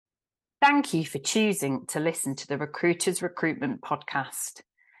Thank you for choosing to listen to the Recruiters Recruitment Podcast.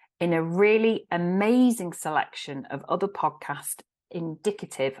 In a really amazing selection of other podcasts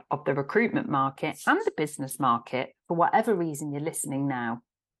indicative of the recruitment market and the business market, for whatever reason you're listening now,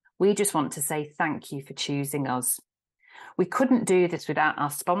 we just want to say thank you for choosing us. We couldn't do this without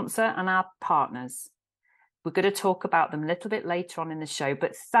our sponsor and our partners. We're going to talk about them a little bit later on in the show,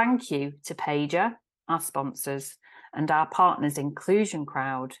 but thank you to Pager, our sponsors, and our partners Inclusion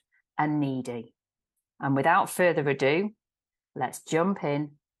Crowd and Needy. And without further ado, let's jump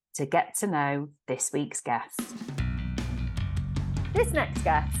in to get to know this week's guest. This next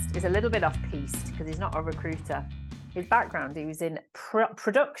guest is a little bit off-piste because he's not a recruiter. His background, he was in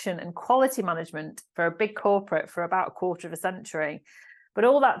production and quality management for a big corporate for about a quarter of a century. But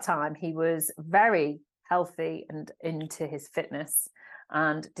all that time, he was very healthy and into his fitness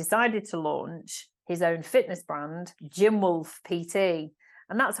and decided to launch his own fitness brand, GymWolfPT.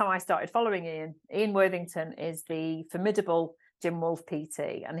 And that's how I started following Ian. Ian Worthington is the formidable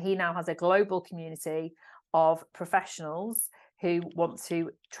GymWolfPT, and he now has a global community of professionals who want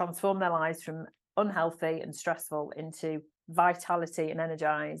to transform their lives from unhealthy and stressful into vitality and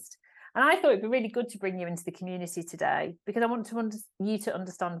energized. And I thought it'd be really good to bring you into the community today because I want you to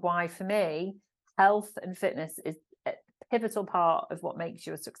understand why, for me, health and fitness is a pivotal part of what makes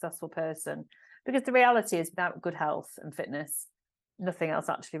you a successful person. Because the reality is, without good health and fitness, nothing else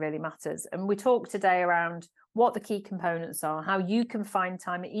actually really matters. And we talk today around what the key components are, how you can find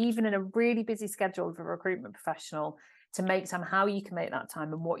time, even in a really busy schedule of a recruitment professional, to make time, how you can make that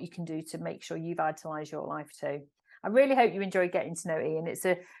time and what you can do to make sure you vitalize your life too. I really hope you enjoy getting to know Ian. It's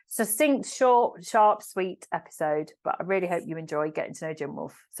a succinct, short, sharp, sweet episode, but I really hope you enjoy getting to know Jim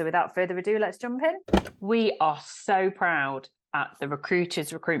Wolf. So without further ado, let's jump in. We are so proud at the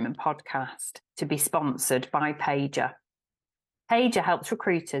Recruiters Recruitment Podcast to be sponsored by Pager. Pager helps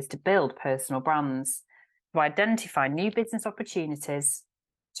recruiters to build personal brands, to identify new business opportunities,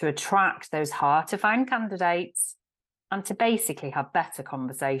 to attract those hard-to-find candidates, and to basically have better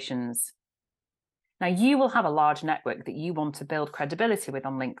conversations. Now, you will have a large network that you want to build credibility with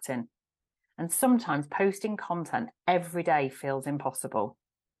on LinkedIn, and sometimes posting content every day feels impossible.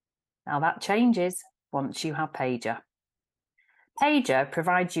 Now, that changes once you have Pager. Pager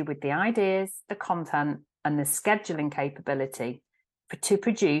provides you with the ideas, the content, and the scheduling capability to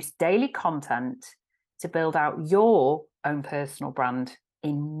produce daily content to build out your own personal brand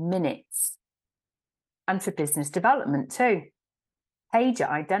in minutes. And for business development too. Pager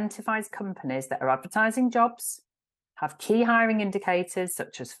identifies companies that are advertising jobs, have key hiring indicators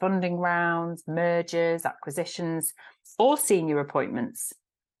such as funding rounds, mergers, acquisitions, or senior appointments,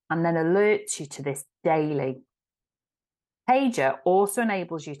 and then alerts you to this daily. Pager also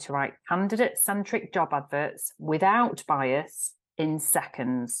enables you to write candidate-centric job adverts without bias in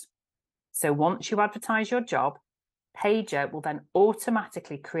seconds. So once you advertise your job, Pager will then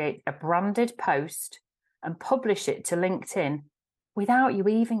automatically create a branded post and publish it to LinkedIn without you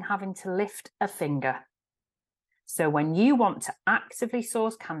even having to lift a finger. So when you want to actively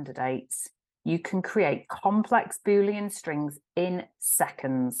source candidates, you can create complex Boolean strings in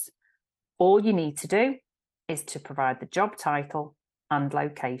seconds. All you need to do is to provide the job title and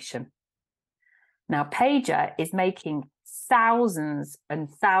location. Now, Pager is making thousands and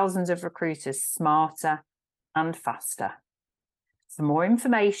thousands of recruiters smarter and faster. For more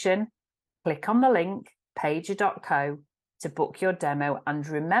information, click on the link pager.co to book your demo, and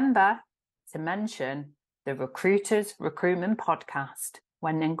remember to mention the Recruiters Recruitment Podcast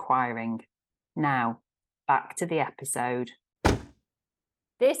when inquiring. Now, back to the episode.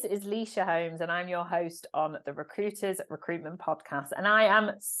 This is Leisha Holmes, and I'm your host on the Recruiters Recruitment Podcast. And I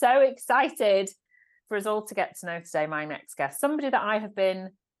am so excited for us all to get to know today my next guest, somebody that I have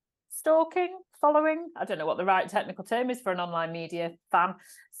been stalking, following. I don't know what the right technical term is for an online media fan.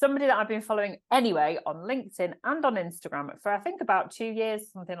 Somebody that I've been following anyway on LinkedIn and on Instagram for I think about 2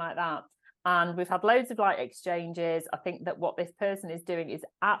 years, something like that. And we've had loads of exchanges. I think that what this person is doing is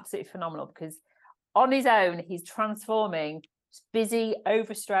absolutely phenomenal because on his own, he's transforming busy,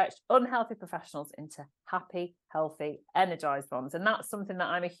 overstretched, unhealthy professionals into happy, healthy, energized ones. And that's something that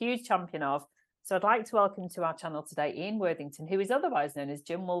I'm a huge champion of. So I'd like to welcome to our channel today, Ian Worthington, who is otherwise known as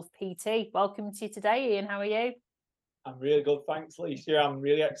GymWolfPT. Welcome to you today, Ian. How are you? I'm really good, thanks, Leisha. I'm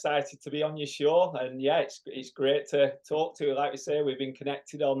really excited to be on your show. And yeah, it's great to talk to you. Like we say, we've been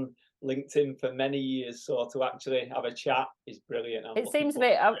connected on LinkedIn for many years, so to actually have a chat is brilliant. It seems a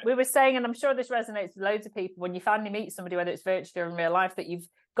bit, we were saying, and I'm sure this resonates with loads of people, when you finally meet somebody, whether it's virtually or in real life, that you've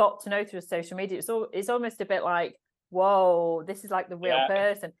got to know through social media, it's almost a bit like, whoa, this is like the real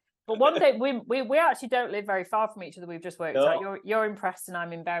person. But one day we actually don't live very far from each other. We've just worked out. You're in Preston,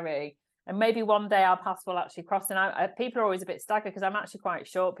 I'm in Bury. And maybe one day our paths will actually cross. And people are always a bit staggered because I'm actually quite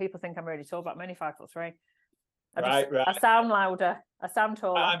short. People think I'm really tall, but I'm only 5'3". Right. I sound louder. I sound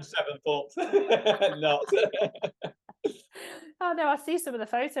taller. I'm 7 foot. Not. Oh no, I see some of the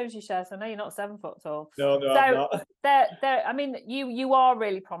photos you share, so I know you're not 7 foot tall. No, so I'm not. I mean, you are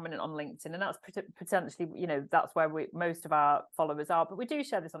really prominent on LinkedIn, and that's potentially, that's where most of our followers are. But we do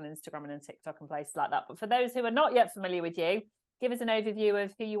share this on Instagram and TikTok and places like that. But for those who are not yet familiar with you, give us an overview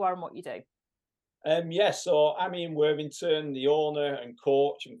of who you are and what you do. So I'm Ian Worthington, the owner and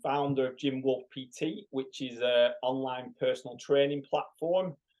coach and founder of GymWolfPT, which is an online personal training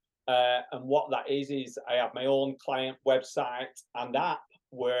platform. And what that is I have my own client website and app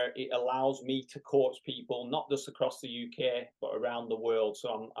where it allows me to coach people, not just across the UK, but around the world.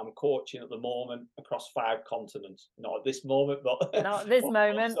 So I'm coaching at the moment across 5 continents. Not at this moment, but not at this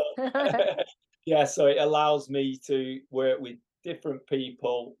moment. Yeah, so it allows me to work with different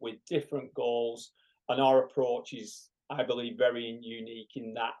people with different goals. And our approach is, I believe, very unique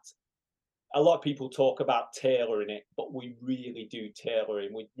in that a lot of people talk about tailoring it, but we really do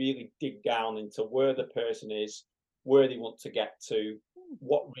tailoring. We really dig down into where the person is, where they want to get to,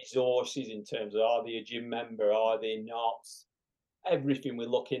 what resources in terms of, are they a gym member, are they not? Everything we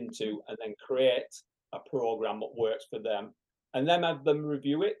look into, and then create a program that works for them, and then have them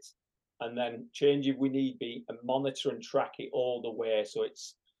review it, and then change if we need be, and monitor and track it all the way. So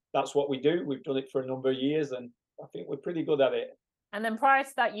that's what we do. We've done it for a number of years, and I think we're pretty good at it. And then prior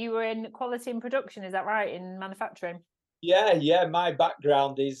to that, you were in quality and production, is that right, in manufacturing? Yeah. My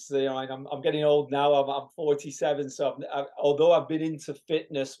background is, I'm getting old now. I'm 47, so although I've been into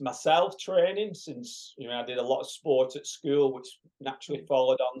fitness myself, training since I did a lot of sport at school, which naturally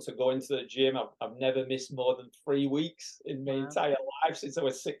followed on to go into the gym. I've never missed more than 3 weeks in my entire life since I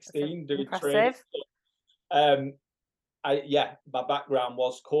was 16 doing training. My background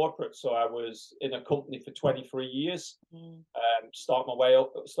was corporate, so I was in a company for 23 years. Start my way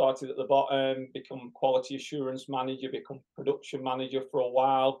up, started at the bottom, become quality assurance manager, become production manager for a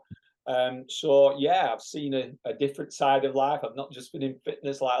while. I've seen a different side of life. I've not just been in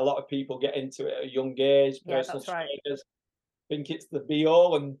fitness like a lot of people get into it at a young age. Personal trainers think it's the be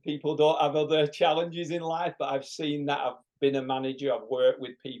all, and people don't have other challenges in life. But I've seen that. I've been a manager. I've worked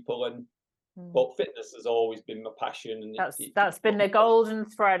with people, but fitness has always been my passion, and that's been the golden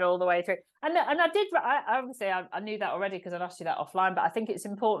thread all the way through. And I obviously I knew that already because I'd asked you that offline, but I think it's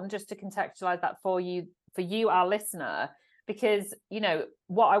important just to contextualize that for you, our listener, because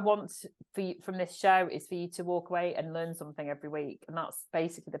what I want for you from this show is for you to walk away and learn something every week, and that's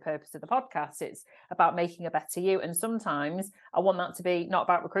basically the purpose of the podcast. It's about making a better you, and sometimes I want that to be not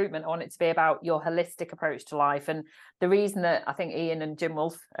about recruitment. I want it to be about your holistic approach to life. And the reason that I think Ian and Jim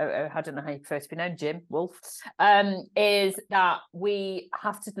Wolf, I don't know how you prefer to be known, Jim Wolf, is that we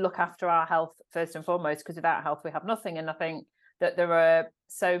have to look after our health first and foremost, because without health we have nothing. And I think that there are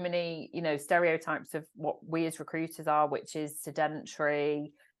so many, stereotypes of what we as recruiters are, which is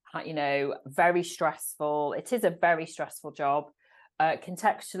sedentary, very stressful. It is a very stressful job,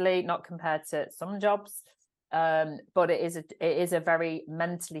 contextually, not compared to some jobs, but it is a very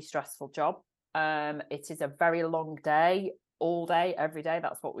mentally stressful job. It is a very long day, all day, every day.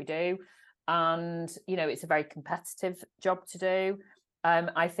 That's what we do. And, it's a very competitive job to do.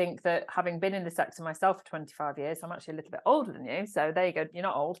 I think that having been in the sector myself for 25 years, I'm actually a little bit older than you, so there you go, you're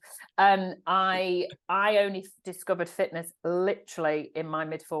not old. I only discovered fitness literally in my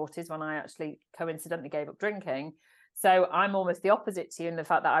mid-40s when I actually coincidentally gave up drinking. So I'm almost the opposite to you in the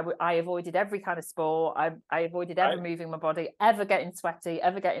fact that I avoided every kind of sport. I avoided ever moving my body, ever getting sweaty,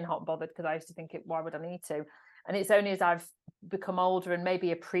 ever getting hot and bothered, because I used to think, why would I need to? And it's only as I've become older and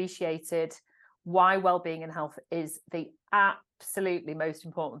maybe appreciated why well-being and health is the absolutely most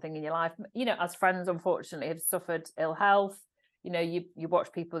important thing in your life. As friends unfortunately have suffered ill health, you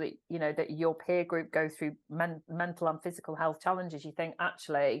watch people that that your peer group go through mental and physical health challenges. You think,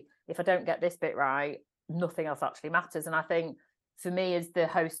 actually, if I don't get this bit right, nothing else actually matters. And I think for me, as the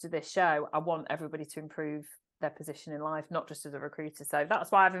host of this show, I want everybody to improve their position in life, not just as a recruiter. So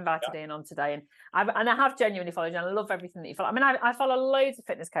that's why I've invited Ian on today, and I have genuinely followed you, and I love everything that you follow. I mean, I follow loads of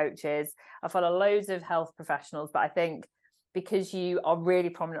fitness coaches, I follow loads of health professionals, but I think because you are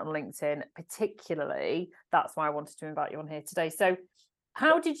really prominent on LinkedIn particularly, that's why I wanted to invite you on here today. So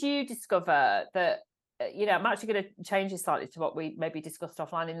how did you discover that, I'm actually going to change this slightly to what we maybe discussed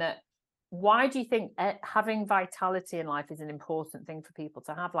offline, in that why do you think having vitality in life is an important thing for people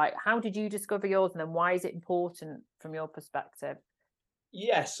to have? Like, how did you discover yours, and then why is it important from your perspective?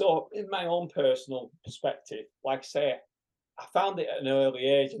 Yeah, so in my own personal perspective, like I say, I found it at an early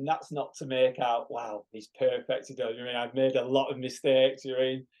age, and that's not to make out, wow, he's perfect. I've made a lot of mistakes.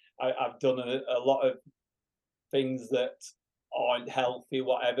 I've done a lot of things that aren't healthy,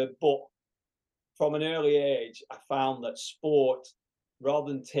 whatever. But from an early age, I found that sport,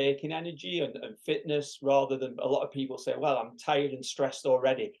 rather than taking energy and fitness, rather than a lot of people say, well, I'm tired and stressed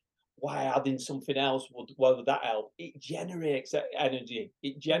already. Why adding something else would that help? It generates energy.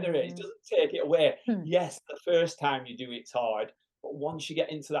 It generates, it doesn't take it away. Yes, the first time you do it's hard, but once you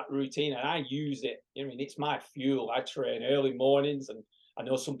get into that routine, and I use it, I mean, it's my fuel. I train early mornings, and I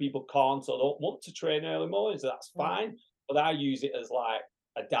know some people can't or don't want to train early mornings, so that's fine. But I use it as like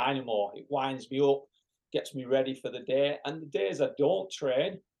a dynamo. It winds me up, gets me ready for the day. And the days I don't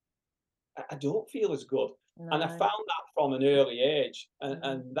train, I don't feel as good. And I found that from an early age, and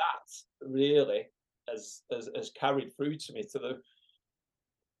that really has carried through to me to the.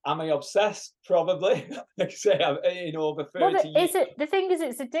 Am I obsessed? Probably. Like I say, I'm in over 30 years. The thing is,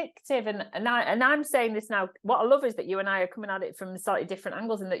 it's addictive, and I'm saying this now. What I love is that you and I are coming at it from slightly different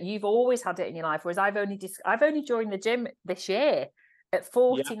angles, and that you've always had it in your life, whereas I've only joined the gym this year at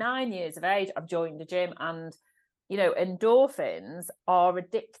 49 years of age. I've joined the gym, and endorphins are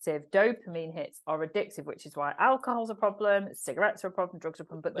addictive. Dopamine hits are addictive, which is why alcohol's a problem, cigarettes are a problem, drugs are a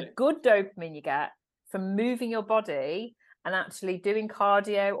problem. But the good dopamine you get from moving your body and actually doing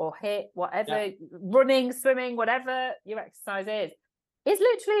cardio or HIIT, whatever, running, swimming, whatever your exercise is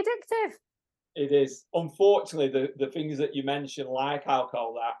literally addictive. It is. Unfortunately, the things that you mentioned, like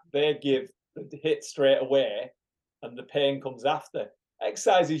alcohol, that they give the hit straight away and the pain comes after.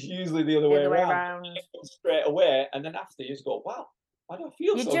 Exercise is usually the other way around. It comes straight away, and then after you just go, wow, why do I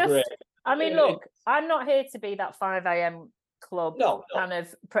feel so great? I mean, look, I'm not here to be that 5 a.m. club kind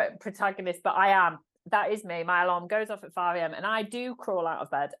of protagonist, but I am. That is me. My alarm goes off at 5 a.m. and I do crawl out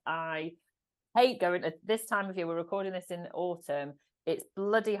of bed. I hate going at this time of year. We're recording this in autumn. It's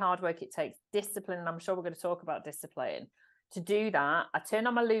bloody hard work. It takes discipline, and I'm sure we're going to talk about discipline. To do that, I turn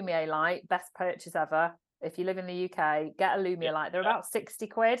on my Lumiere light, best purchase ever. If you live in the UK, get a Lumiere light. They're about 60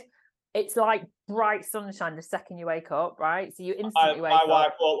 quid. It's like bright sunshine the second you wake up, right? So you instantly wake up. My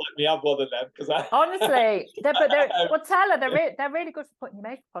wife won't let me have one of them because honestly, tell her they're really good for putting your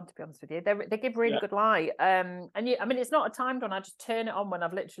makeup on. To be honest with you, they give really good light. I mean, it's not a timed one. I just turn it on when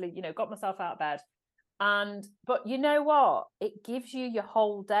I've literally, got myself out of bed. But you know what? It gives you your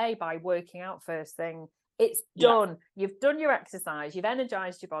whole day by working out first thing. It's done. You've done your exercise. You've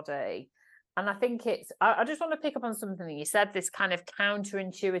energized your body. And I think I just want to pick up on something that you said, this kind of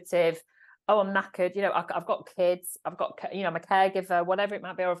counterintuitive, oh, I'm knackered, I've got kids, I've got, I'm a caregiver, whatever it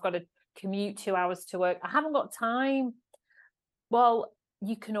might be, or I've got to commute 2 hours to work. I haven't got time. Well,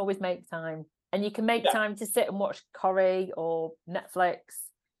 you can always make time, and you can make time to sit and watch Corrie or Netflix.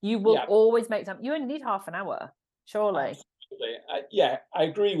 You will always make time. You only need half an hour, surely. Absolutely. I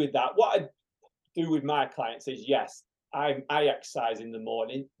agree with that. What I do with my clients is, yes, I exercise in the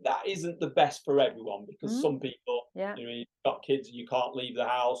morning. That isn't the best for everyone, because some people, you've got kids and you can't leave the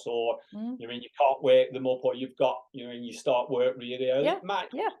house, or you can't wake them up, or you've got, you start work really early. It might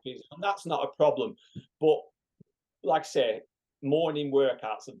and that's not a problem. But like I say, morning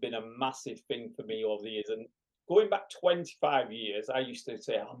workouts have been a massive thing for me over the years. And going back 25 years, I used to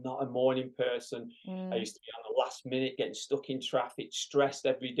say I'm not a morning person. I used to be on the last minute, getting stuck in traffic, stressed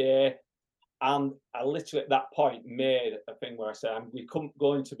every day. And I literally at that point made a thing where I said, I'm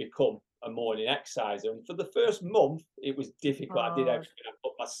going to become a morning exerciser. And for the first month, it was difficult. I did everything. I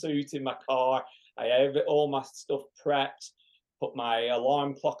put my suit in my car. I had all my stuff prepped, put my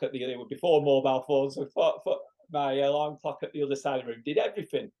alarm clock before mobile phones, so put my alarm clock at the other side of the room, did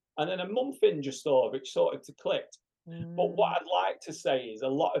everything. And then a month in just over, it started to click. But what I'd like to say is a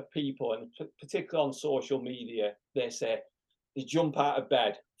lot of people, and particularly on social media, they jump out of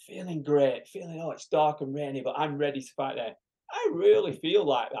bed feeling great, feeling, it's dark and rainy, but I'm ready to fight there. I really feel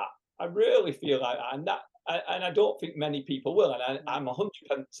like that. And I don't think many people will. And I'm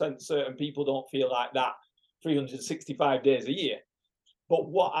 100% certain people don't feel like that 365 days a year. But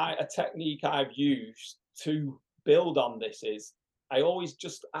a technique I've used to build on this is, I always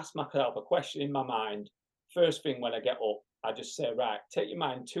just ask myself a question in my mind. First thing when I get up, I just say, right, take your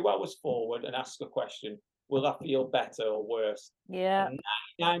mind 2 hours forward and ask a question. Will I feel better or worse? Yeah. And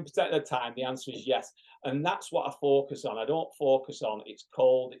 99% of the time, the answer is yes. And that's what I focus on. I don't focus on it's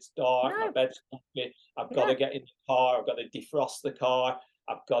cold, it's dark, my bed's comfy, I've got to get in the car, I've got to defrost the car,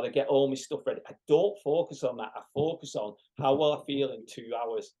 I've got to get all my stuff ready. I don't focus on that. I focus on how will I feel in 2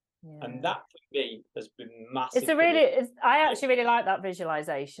 hours. And that for me has been massive. I actually really like that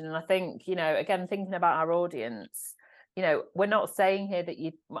visualization. And I think, again, thinking about our audience, we're not saying here that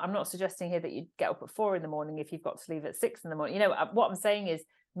I'm not suggesting here that you get up at 4 a.m. if you've got to leave at 6 a.m. What I'm saying is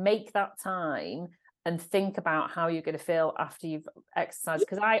make that time and think about how you're going to feel after you've exercised.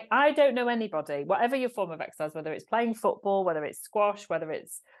 Because I don't know anybody, whatever your form of exercise, whether it's playing football, whether it's squash, whether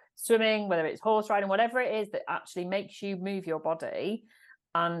it's swimming, whether it's horse riding, whatever it is that actually makes you move your body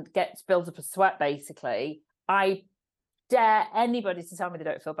and builds up a sweat, basically, I dare anybody to tell me they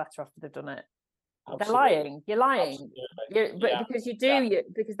don't feel better after they've done it. Absolutely. They're lying. You're lying. Because you do,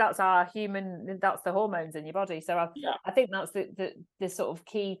 because that's our human, that's the hormones in your body. So I think that's the sort of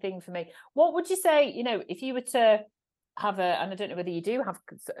key thing for me. What would you say, you know, if you were to have and I don't know whether you do have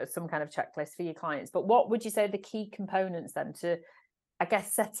some kind of checklist for your clients, but what would you say the key components then to, I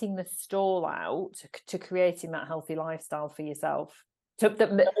guess, setting the stall out to creating that healthy lifestyle for yourself?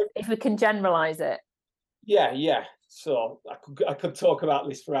 If we can generalize it. Yeah. So I could talk about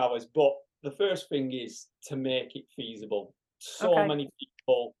this for hours, but the first thing is to make it feasible. So many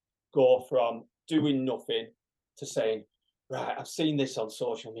people go from doing nothing to saying, right, I've seen this on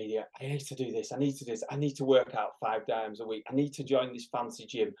social media. I need to do this. I need to do this. I need to work out 5 times a week. I need to join this fancy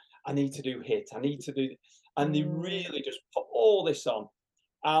gym. I need to do HIIT. I need to do, and they really just put all this on.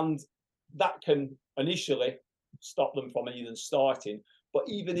 And that can initially stop them from even starting. But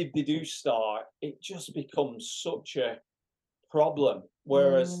even if they do start, it just becomes such a problem.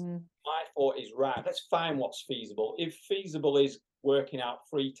 Whereas my thought is, right, let's find what's feasible. If feasible is working out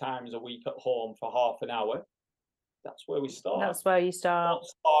 3 times a week at home for half an hour, that's where we start. That's where you start.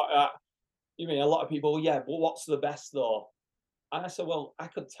 You mean a lot of people, yeah, but what's the best though? And I said, well, I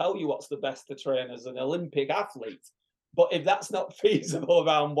could tell you what's the best to train as an Olympic athlete. But if that's not feasible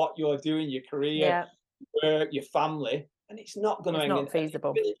around what you're doing, your career, work, your family, and it's not going to not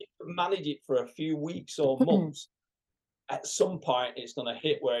feasible. If you manage it for a few weeks or months, at some point it's going to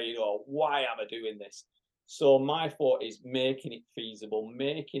hit where you go, why am I doing this? So my thought is making it feasible,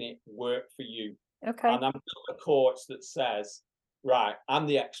 making it work for you. Okay. And I'm not a coach that says, right, I'm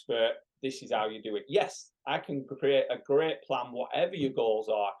the expert, this is how you do it. Yes, I can create a great plan, whatever your goals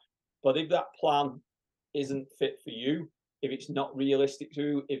are. But if that plan isn't fit for you, if it's not realistic to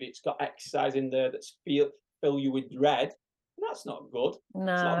you, if it's got exercise in there that's fill you with dread, that's not good.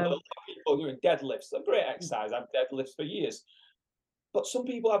 No. It's not good. A lot of people doing deadlifts. They're great exercise. I've deadlifts for years. But some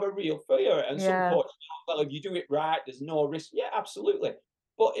people have a real fear, and some coaches, well, if you do it right, there's no risk. Yeah, absolutely.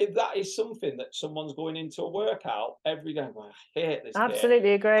 But if that is something that someone's going into a workout every day, well, I hate this.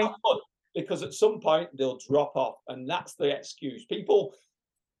 Absolutely agree. Because at some point they'll drop off, and that's the excuse.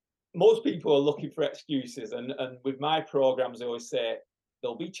 Most people are looking for excuses, and with my programs, I always say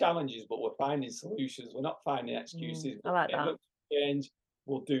there'll be challenges, but we're finding solutions. We're not finding excuses. I like that. Change,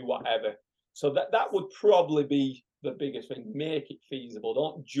 we'll do whatever. So that would probably be the biggest thing. Make it feasible.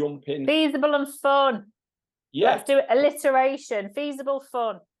 Don't jump in. Feasible and fun. Yeah. Let's do it. Alliteration. Feasible,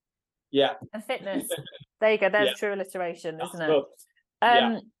 fun. Yeah. And fitness. There you go. There's true alliteration, isn't it?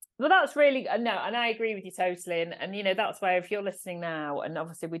 Good. Well, that's really, no, and I agree with you totally. And, you know, that's where if you're listening now, and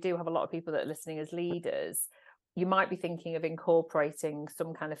obviously we do have a lot of people that are listening as leaders, you might be thinking of incorporating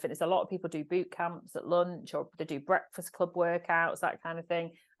some kind of fitness. A lot of people do boot camps at lunch, or they do breakfast club workouts, that kind of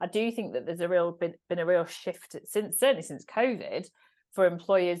thing. I do think that there's been a real shift certainly since COVID for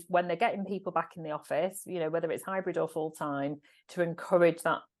employers when they're getting people back in the office, you know, whether it's hybrid or full time, to encourage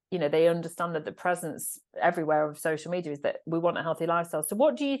that. You know, they understand that the presence everywhere of social media is that we want a healthy lifestyle. So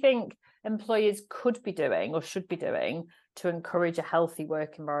what do you think employers could be doing or should be doing to encourage a healthy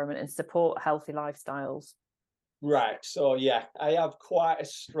work environment and support healthy lifestyles? Right. So, yeah, I have quite a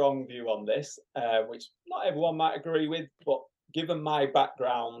strong view on this, which not everyone might agree with. But given my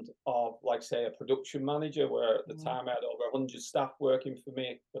background of, like, say, a production manager, where at the time I had over 100 staff working for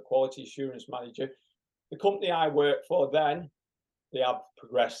me, the quality assurance manager, the company I worked for then, they have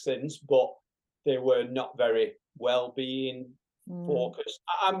progressed since, but they were not very well-being focused.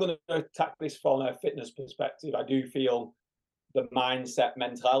 I'm going to attack this from a fitness perspective. I do feel the mindset,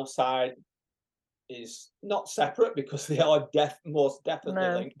 mental health side is not separate, because they are most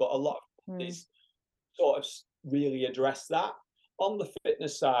definitely linked, but a lot of companies sort of really address that. On the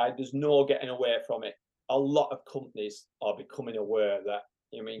fitness side, there's no getting away from it. A lot of companies are becoming aware that,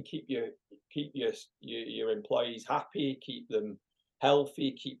 I mean, keep your employees happy, keep them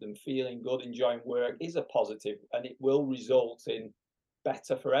healthy, keep them feeling good, enjoying work is a positive, and it will result in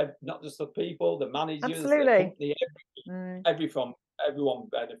better for not just the people, the managers, the company, everyone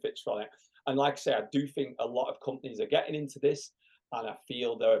benefits from it. And like I say, I do think a lot of companies are getting into this, and I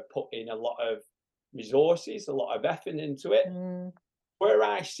feel they're putting a lot of resources, a lot of effort into it. Where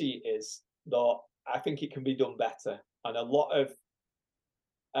I see it is, though, I think it can be done better, and a lot of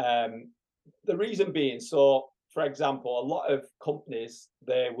the reason being, so for example, a lot of companies,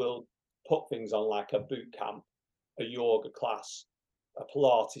 they will put things on like a boot camp, a yoga class, a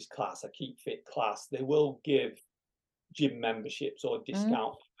Pilates class, a Keep Fit class, they will give gym memberships or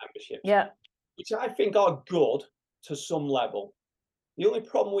discount memberships, Yeah. which I think are good to some level. The only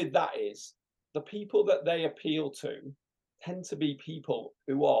problem with that is the people that they appeal to tend to be people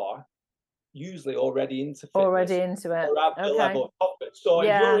who are usually already into Already fitness into it. or have the Okay. level of confidence. So if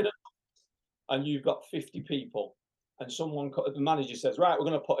Yeah. you're in a and you've got 50 people and the manager says, right, we're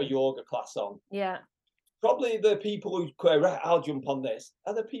going to put a yoga class on. Yeah. Probably the people who go, right, I'll jump on this,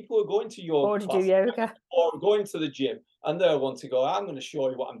 are the people who are going to yoga Already do class yoga. or going to the gym, and they'll want to go, I'm going to show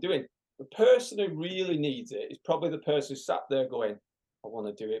you what I'm doing. The person who really needs it is probably the person who sat there going, I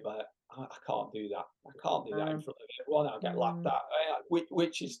want to do it, but I can't do that. I can't do that in front of everyone. I'll get laughed at.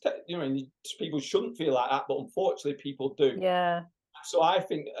 Which is, people shouldn't feel like that, but unfortunately people do. Yeah. So I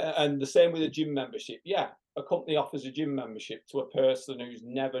think, and the same with a gym membership. Yeah, a company offers a gym membership to a person who's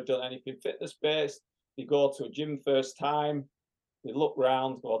never done anything fitness based. They go to a gym first time, they look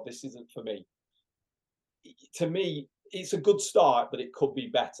round, go, this isn't for me. To me, it's a good start, but it could be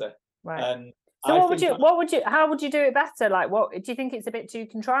better. Right. And so how would you do it better? Like, what do you think it's a bit too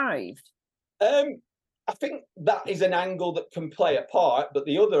contrived? I think that is an angle that can play a part, but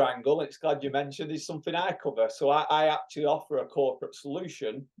the other angle, and it's glad you mentioned, is something I cover. So I actually offer a corporate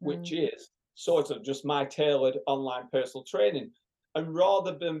solution, which is sort of just my tailored online personal training. And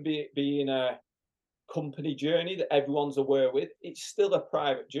rather than being a company journey that everyone's aware with, it's still a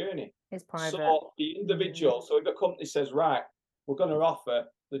private journey. It's private. So the individual, so if a company says, right, we're going to offer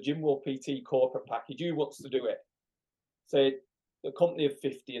the GymWolfPT corporate package, who wants to do it? Say the company of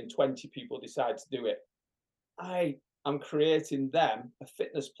 50 and 20 people decide to do it. I am creating them a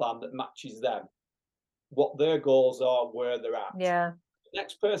fitness plan that matches them, what their goals are, where they're at. Yeah. The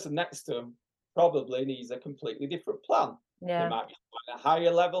next person next to them probably needs a completely different plan. Yeah. They might be at a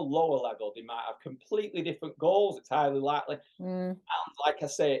higher level, lower level. They might have completely different goals. It's highly likely. And like I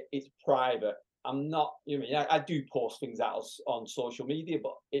say, it's private. I'm not, I do post things out on social media,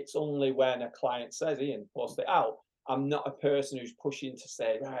 but it's only when a client says, Ian, post it out. I'm not a person who's pushing to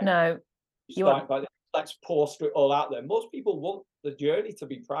say, right, no, let's post it all out there. Most people want the journey to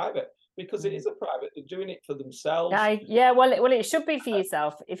be private because it is a private. They're doing it for themselves. Well, it should be for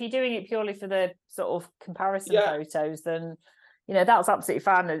yourself. If you're doing it purely for the sort of comparison photos, then that's absolutely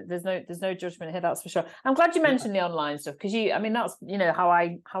fine. There's no judgment here, that's for sure. I'm glad you mentioned the online stuff because that's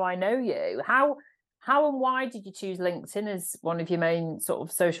how I know you. How and why did you choose LinkedIn as one of your main sort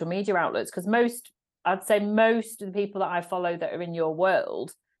of social media outlets? Because I'd say most of the people that I follow that are in your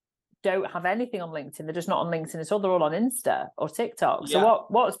world don't have anything on LinkedIn. They're just not on LinkedIn at all. They're all on Insta or TikTok. So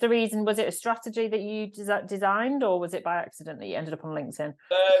what's the reason? Was it a strategy that you designed, or was it by accident that you ended up on LinkedIn?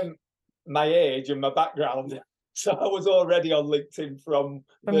 My age and my background. So I was already on LinkedIn from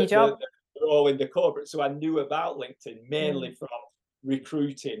your job? all in the corporate. So I knew about LinkedIn mainly from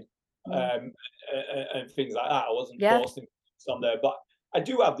recruiting and things like that. I wasn't posting on there, but I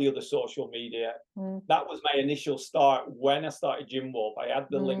do have the other social media. That was my initial start when I started GymWolf. I had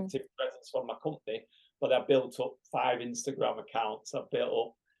the LinkedIn presence from my company, but I built up 5 Instagram accounts. I built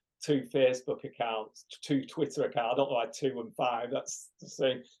up 2 Facebook accounts, 2 Twitter accounts. I don't know why 2 and 5. That's the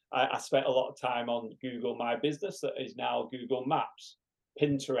same. I spent a lot of time on Google My Business, that is now Google Maps,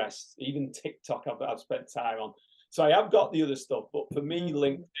 Pinterest, even TikTok. I've spent time on. So I have got the other stuff, but for me,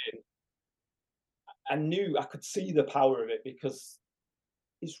 LinkedIn, I knew I could see the power of it because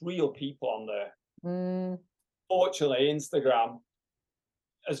it's real people on there. Fortunately, Instagram,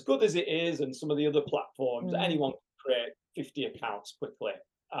 as good as it is, and some of the other platforms, anyone can create 50 accounts quickly.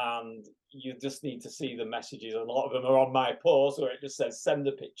 And you just need to see the messages. And a lot of them are on my post where it just says, send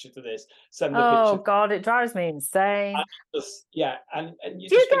a picture to this, send a picture. Oh God, it drives me insane. And you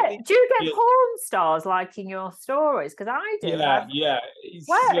do you get porn stars liking your stories? Because I do. Yeah.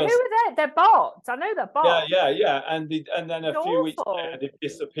 Who are they? They're bots. I know they're bots. Yeah. And then a few weeks later, they've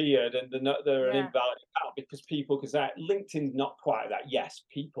disappeared, and they're an invalid account because people, because LinkedIn's not quite that. Yes,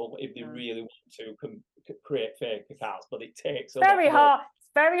 people, if they really want to, can create fake accounts, but it takes very hard. It's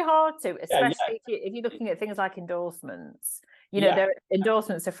very hard to, especially if you're looking at things like endorsements. Their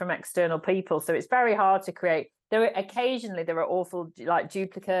endorsements are from external people, so it's very hard to create. Occasionally there are awful like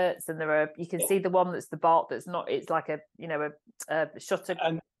duplicates, and you can see the one that's the bot that's not. It's like a shutter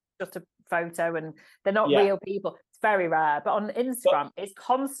photo, and they're not real people. It's very rare, but on Instagram, it's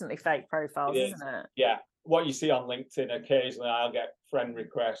constantly fake profiles, isn't it? Yeah, what you see on LinkedIn, occasionally I'll get friend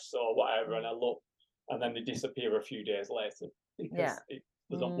requests or whatever, and I look, and then they disappear a few days later because it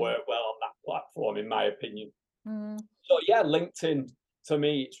doesn't work well on that platform, in my opinion. So LinkedIn, to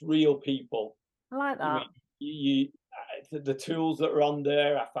me, it's real people. I like that. The tools that are on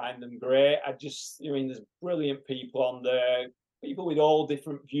there, I find them great. There's brilliant people on there. people with all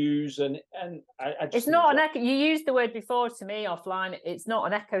different views, and I just it's not an echo. You used the word before to me offline. It's not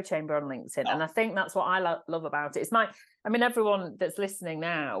an echo chamber on LinkedIn, and I think that's what I love about it. I mean, everyone that's listening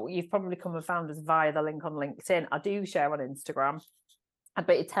now, you've probably come and found us via the link on LinkedIn. I do share on Instagram,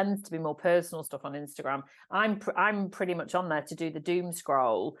 but it tends to be more personal stuff on Instagram. I'm pretty much on there to do the doom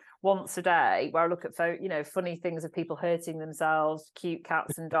scroll once a day, where I look at funny things of people hurting themselves, cute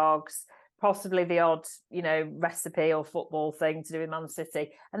cats and dogs, possibly the odd recipe or football thing to do with Man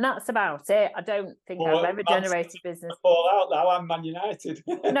City, and that's about it. I don't think I've ever generated business. Fall out now. I'm Man United.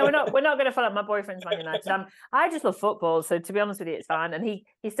 No, we're not going to follow. My boyfriend's Man United. I just love football, so to be honest with you, it's fine. And he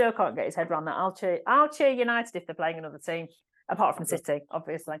still can't get his head around that. I'll cheer United if they're playing another team, apart from City,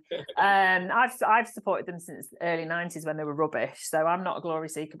 obviously. I've supported them since the early 90s when they were rubbish, so I'm not a glory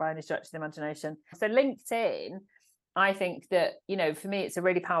seeker by any stretch of the imagination. So LinkedIn, I think that, for me, it's a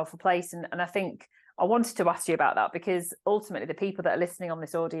really powerful place. And I think I wanted to ask you about that, because ultimately the people that are listening on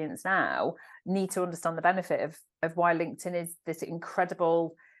this audience now need to understand the benefit of why LinkedIn is this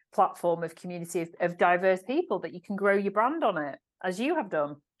incredible platform of community of diverse people that you can grow your brand on it, as you have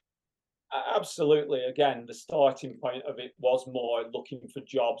done. Absolutely. Again, the starting point of it was more looking for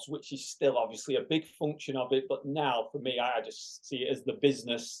jobs, which is still obviously a big function of it. But now for me, I just see it as the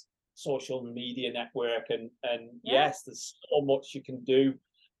business social media network, and yes, there's so much you can do,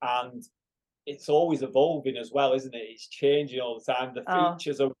 and it's always evolving as well, isn't it? It's changing all the time. The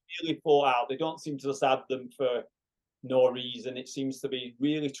features are really thought out. They don't seem to just add them for no reason. It seems to be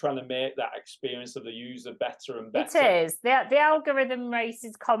really trying to make that experience of the user better and better. It is. The algorithm race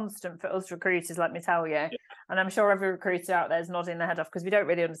is constant for us recruiters, let me tell you. And I'm sure every recruiter out there is nodding their head off, because we don't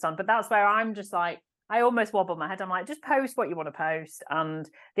really understand. But that's where I'm just like, I almost wobble my head. I'm like, just post what you want to post, and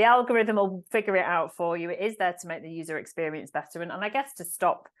the algorithm will figure it out for you. It is there to make the user experience better, and I guess to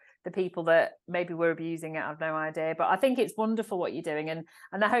stop the people that maybe were abusing it. I've no idea, but I think it's wonderful what you're doing, and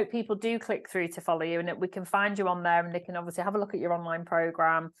I hope people do click through to follow you, and that we can find you on there, and they can obviously have a look at your online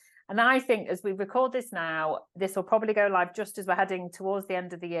program. And I think as we record this now, this will probably go live just as we're heading towards the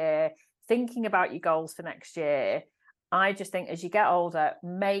end of the year, thinking about your goals for next year. I just think as you get older,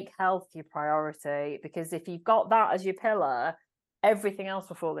 make health your priority, because if you've got that as your pillar, everything else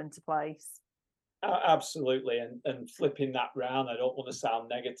will fall into place. Absolutely. And flipping that round, I don't want to sound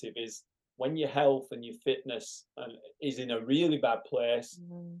negative, is when your health and your fitness is in a really bad place,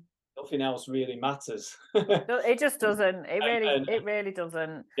 nothing else really matters. It just doesn't. It really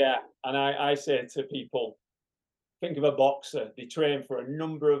doesn't. Yeah. And I say to people, think of a boxer. They train for a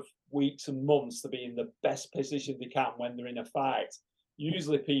number of weeks and months to be in the best position they can when they're in a fight.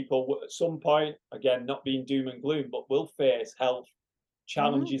 Usually people at some point, again, not being doom and gloom, but will face health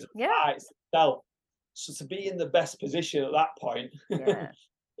challenges and fights themselves. So to be in the best position at that point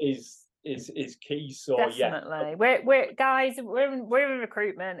is key. So definitely. We're guys, we're in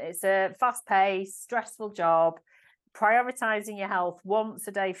recruitment. It's a fast-paced, stressful job. Prioritizing your health once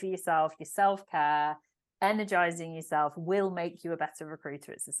a day for yourself, your self-care, energizing yourself will make you a better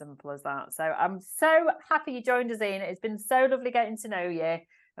recruiter. It's as simple as that. So I'm so happy you joined us, Ian. It's been so lovely getting to know you,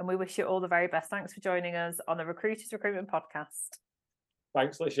 and we wish you all the very best. Thanks for joining us on the Recruiters Recruitment Podcast.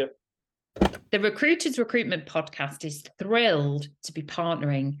 Thanks, Alicia. The Recruiters Recruitment Podcast is thrilled to be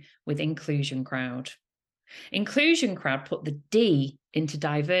partnering with Inclusion Crowd. Inclusion Crowd put the D into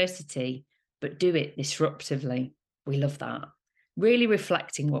diversity, but do it disruptively. We love that. Really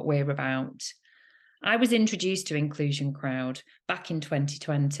reflecting what we're about. I was introduced to Inclusion Crowd back in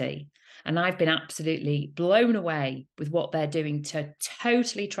 2020, and I've been absolutely blown away with what they're doing to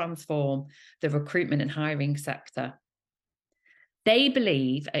totally transform the recruitment and hiring sector. They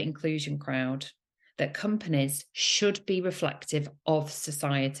believe at Inclusion Crowd that companies should be reflective of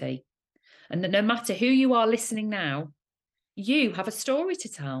society, and that no matter who you are listening now, you have a story to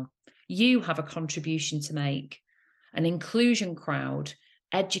tell. You have a contribution to make. An Inclusion Crowd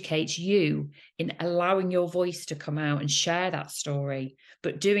educates you in allowing your voice to come out and share that story,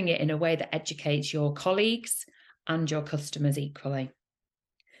 but doing it in a way that educates your colleagues and your customers equally.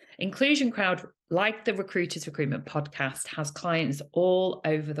 Inclusion Crowd, like the Recruiters Recruitment Podcast, has clients all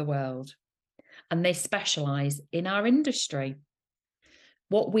over the world, and they specialise in our industry.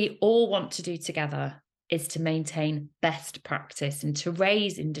 What we all want to do together is to maintain best practice and to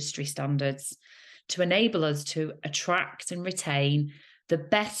raise industry standards to enable us to attract and retain the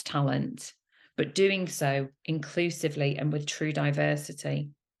best talent, but doing so inclusively and with true diversity.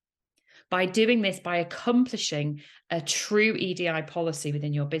 By doing this, by accomplishing a true EDI policy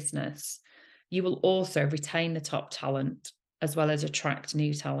within your business, you will also retain the top talent as well as attract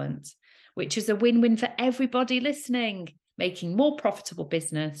new talent, which is a win-win for everybody listening, making more profitable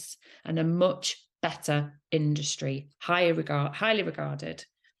business and a much better industry, highly regarded.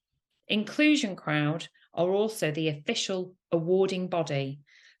 Inclusion Crowd are also the official awarding body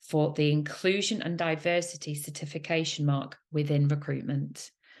for the Inclusion and Diversity Certification Mark within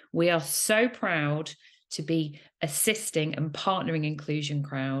recruitment. We are so proud to be assisting and partnering Inclusion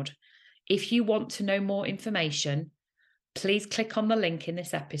Crowd. If you want to know more information, please click on the link in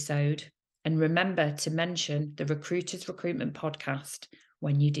this episode and remember to mention the Recruiters Recruitment Podcast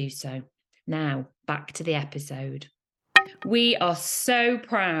when you do so. Now, back to the episode. We are so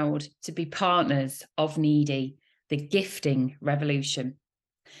proud to be partners of Needy, the gifting revolution.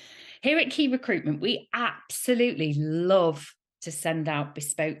 Here at Key Recruitment, we absolutely love to send out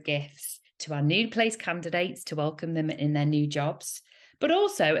bespoke gifts to our new place candidates to welcome them in their new jobs, but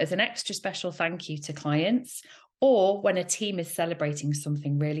also as an extra special thank you to clients or when a team is celebrating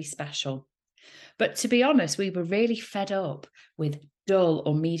something really special. But to be honest, we were really fed up with dull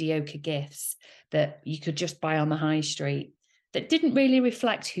or mediocre gifts that you could just buy on the high street that didn't really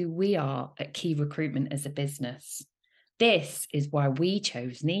reflect who we are at Key Recruitment as a business. This is why we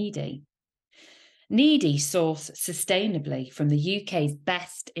chose Needy. Needy source sustainably from the UK's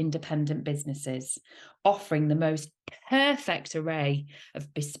best independent businesses, offering the most perfect array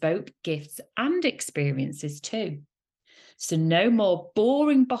of bespoke gifts and experiences too. So no more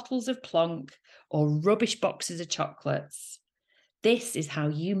boring bottles of plonk or rubbish boxes of chocolates. This is how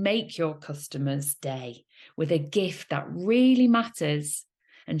you make your customers' day with a gift that really matters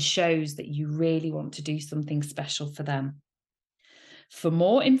and shows that you really want to do something special for them. For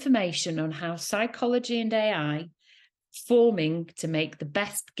more information on how psychology and AI forming to make the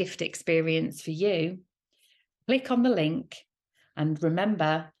best gift experience for you, click on the link and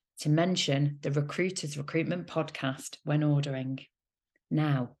remember to mention the Recruiters Recruitment Podcast when ordering.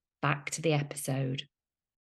 Now, back to the episode.